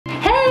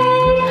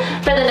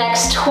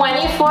next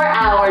 24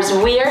 hours,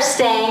 we are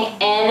staying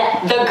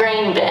in the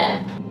grain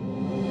bin.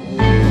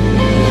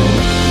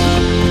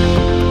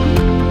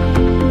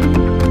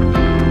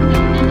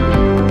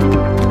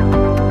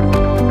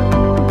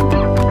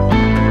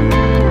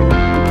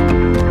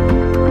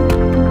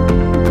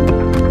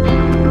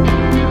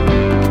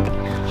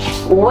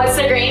 What's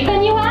a grain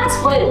bin, you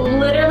ask? Well, it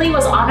literally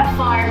was on a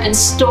farm and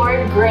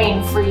stored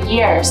grain for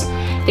years.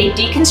 They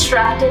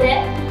deconstructed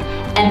it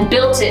and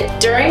built it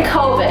during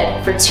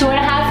COVID for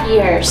 2.5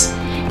 years.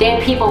 They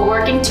had people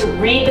working to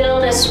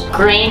rebuild this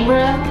grain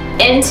room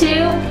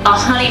into a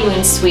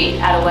honeymoon suite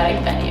at a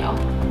wedding venue.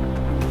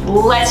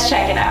 Let's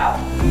check it out.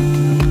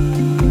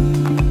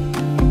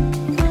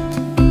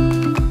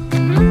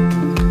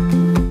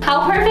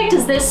 How perfect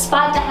is this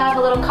spot to have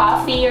a little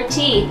coffee or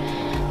tea?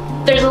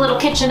 There's a little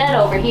kitchenette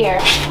over here.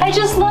 I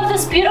just love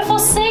this beautiful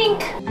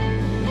sink.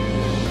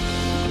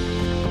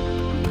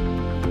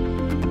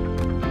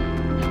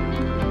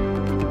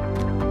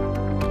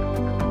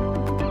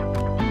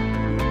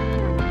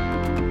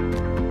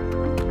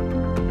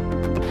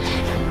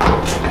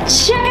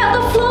 Check out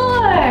the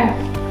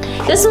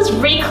floor. This was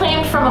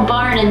reclaimed from a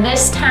barn in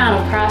this town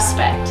of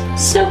Prospect.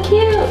 So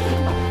cute.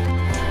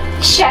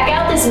 Check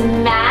out this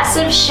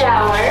massive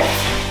shower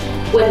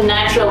with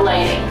natural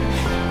lighting.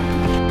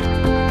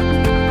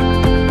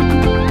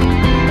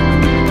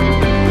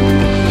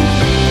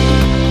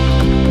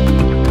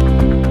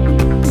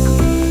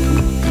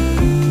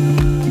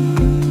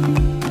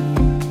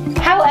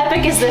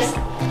 Is this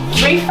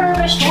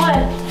refurbished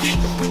wood,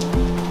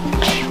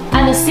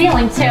 and the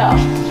ceiling too.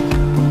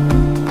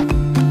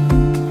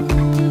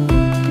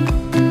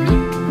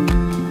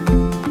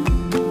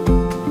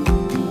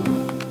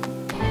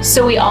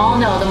 So we all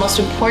know the most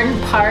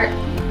important part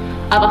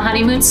of a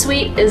honeymoon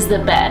suite is the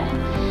bed.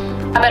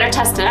 I better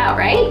test it out,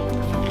 right?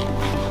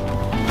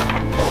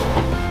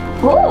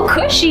 Ooh,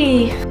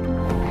 cushy.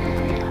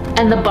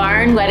 And the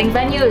barn wedding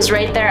venue is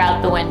right there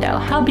out the window.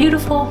 How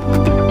beautiful.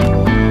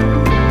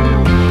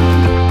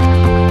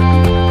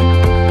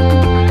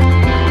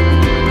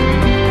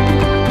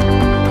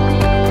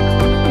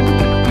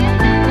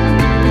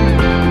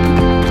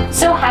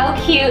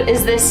 Cute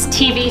is this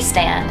TV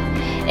stand.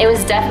 It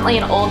was definitely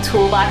an old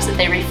toolbox that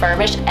they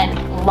refurbished,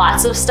 and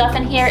lots of stuff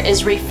in here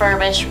is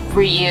refurbished,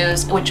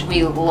 reused, which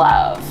we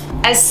love.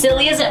 As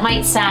silly as it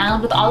might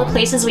sound, with all the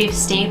places we've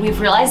stayed, we've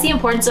realized the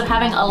importance of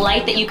having a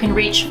light that you can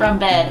reach from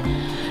bed.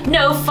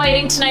 No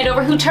fighting tonight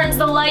over who turns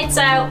the lights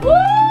out.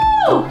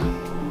 Woo!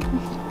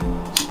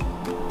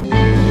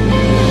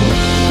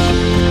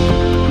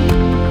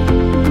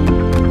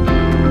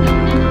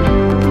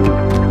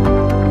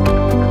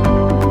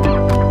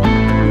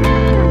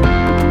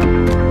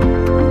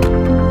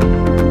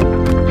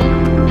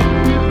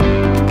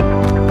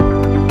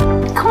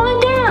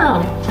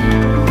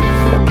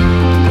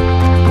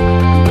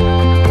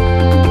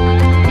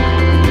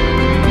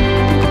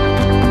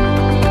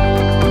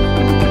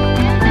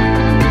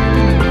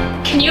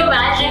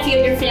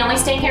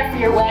 Staying here for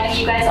your wedding,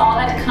 you guys all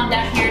had to come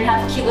down here and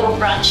have a cute little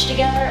brunch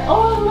together.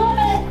 Oh, I love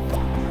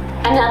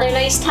it. Another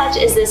nice touch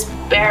is this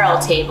barrel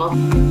table.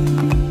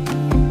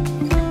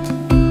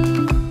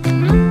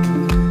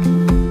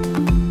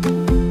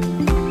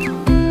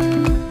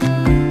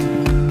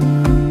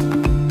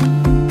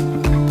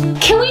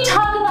 Can we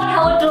talk about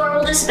how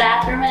adorable this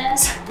bathroom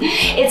is?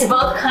 It's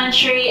both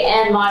country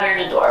and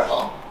modern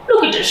adorable.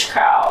 Look at this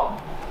cow.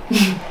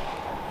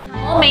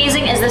 How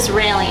amazing is this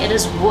railing? It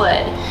is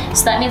wood.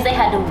 So that means they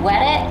had to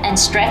wet it and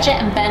stretch it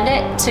and bend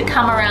it to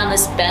come around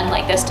this bend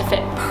like this to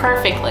fit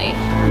perfectly.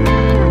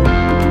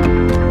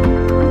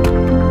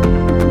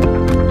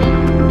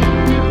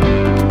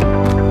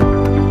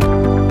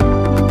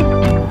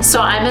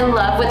 So I'm in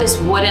love with this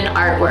wooden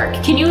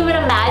artwork. Can you even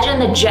imagine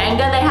the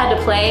Jenga they had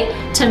to play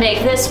to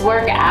make this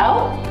work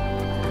out?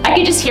 I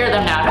can just hear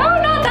them now.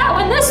 No, not that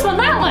one, this one,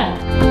 that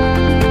one.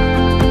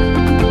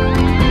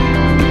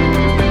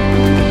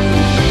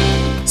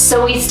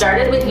 So we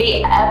started with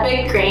the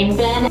epic grain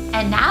bin,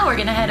 and now we're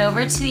gonna head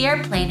over to the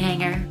airplane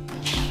hangar.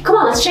 Come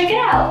on, let's check it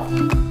out.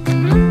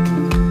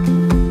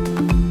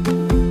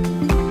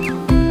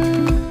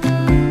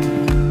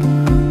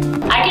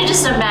 I can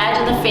just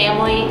imagine the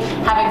family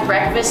having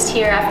breakfast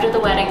here after the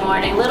wedding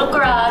morning, little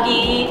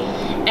groggy,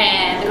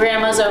 and the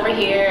grandma's over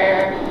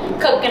here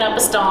cooking up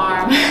a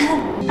storm.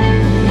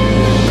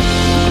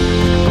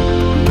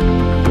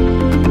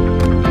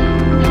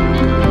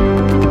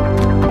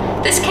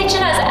 This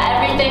kitchen has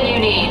everything you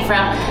need,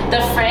 from the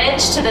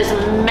fridge to this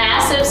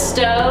massive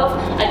stove,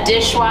 a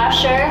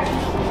dishwasher,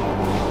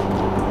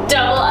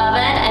 double oven,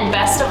 and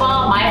best of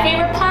all, my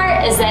favorite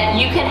part is that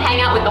you can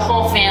hang out with the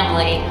whole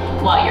family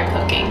while you're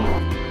cooking.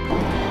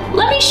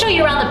 Let me show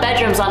you around the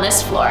bedrooms on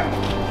this floor.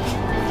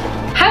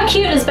 How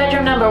cute is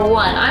bedroom number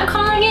 1? I'm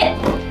calling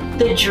it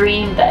the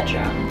dream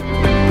bedroom.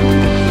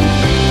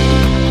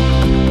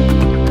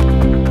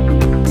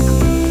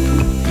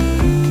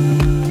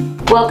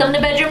 Welcome to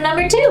bedroom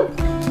number 2.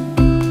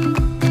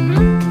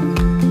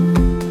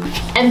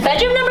 And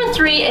bedroom number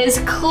 3 is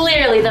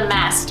clearly the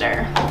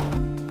master.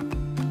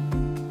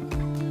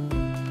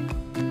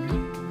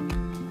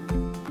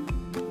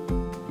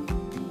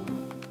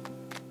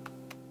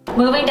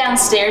 Moving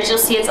downstairs, you'll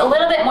see it's a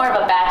little bit more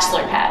of a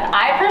bachelor pad.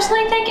 I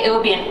personally think it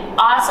would be an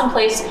awesome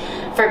place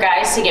for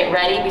guys to get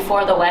ready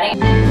before the wedding.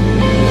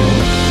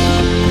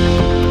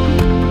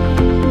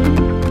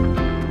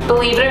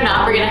 Believe it or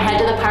not, we're gonna head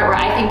to the part where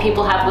I think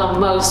people have the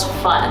most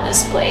fun in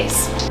this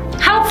place.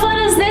 How fun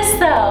is this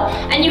though?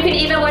 And you can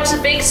even watch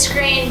the big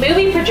screen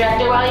movie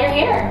projector while you're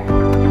here.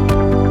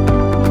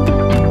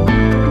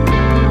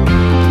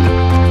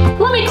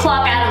 Let me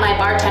clock out of my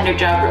bartender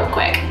job real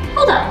quick.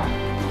 Hold on.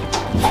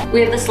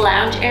 We have this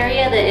lounge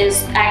area that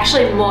is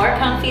actually more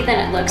comfy than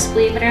it looks,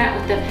 believe it or not,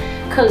 with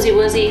the cozy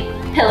woozy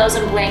pillows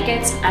and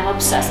blankets. I'm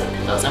obsessed with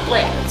pillows and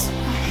blankets.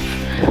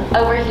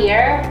 Over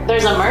here,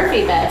 there's a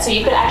Murphy bed, so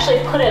you could actually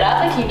put it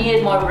up if you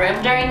needed more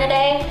room during the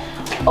day.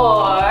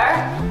 Or,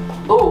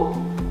 ooh,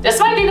 this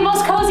might be the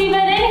most cozy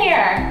bed in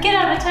here. Get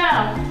out of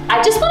town.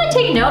 I just want to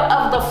take note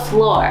of the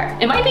floor.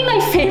 It might be my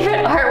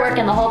favorite artwork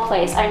in the whole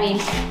place. I mean,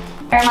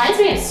 it reminds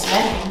me of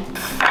swimming.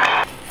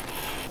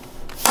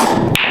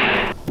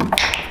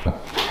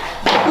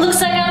 Looks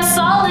like I'm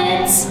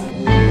solids.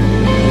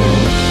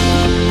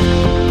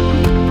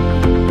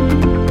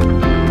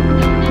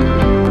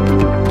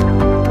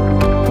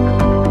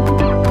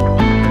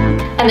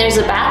 And there's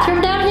a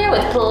bathroom down here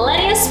with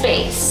plenty of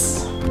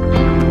space.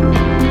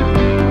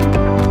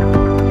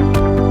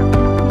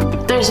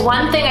 There's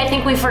one thing I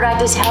think we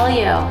forgot to tell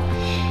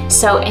you.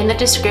 So in the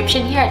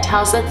description here, it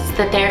tells us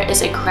that there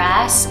is a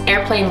grass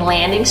airplane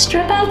landing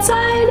strip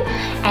outside.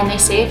 And they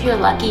say if you're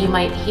lucky, you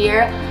might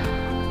hear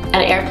an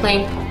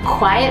airplane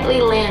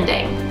quietly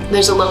landing.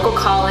 There's a local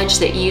college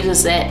that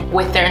uses it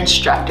with their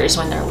instructors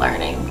when they're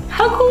learning.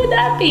 How cool would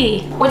that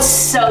be? What's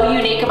so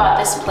unique about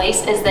this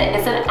place is that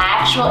it's an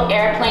actual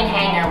airplane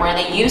hangar where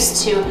they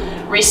used to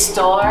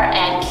restore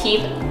and keep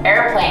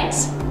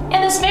airplanes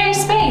in this very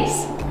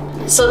space.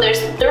 So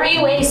there's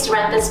 3 ways to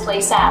rent this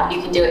place out.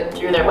 You can do it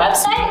through their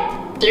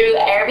website, through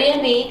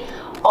Airbnb,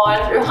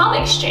 or through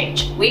Home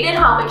Exchange. We did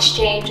Home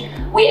Exchange.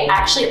 We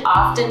actually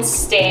often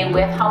stay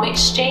with Home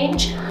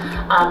Exchange.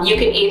 You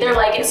can either,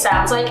 like it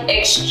sounds like,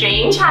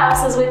 exchange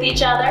houses with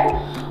each other,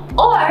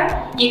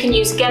 or you can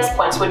use guest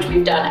points, which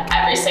we've done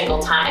every single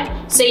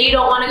time. Say you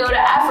don't want to go to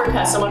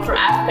Africa, someone from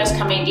Africa is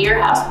coming to your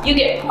house, you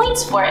get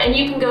points for it, and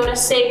you can go to,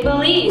 say,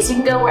 Belize. You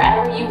can go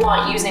wherever you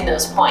want using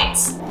those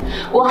points.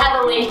 We'll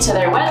have a link to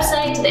their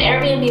website, to the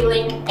Airbnb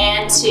link,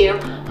 and to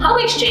Home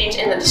Exchange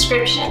in the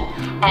description.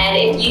 And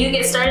if you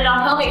get started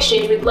on Home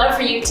Exchange, we'd love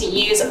for you to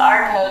use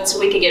our code so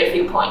we could get a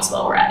few points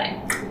while we're at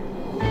it.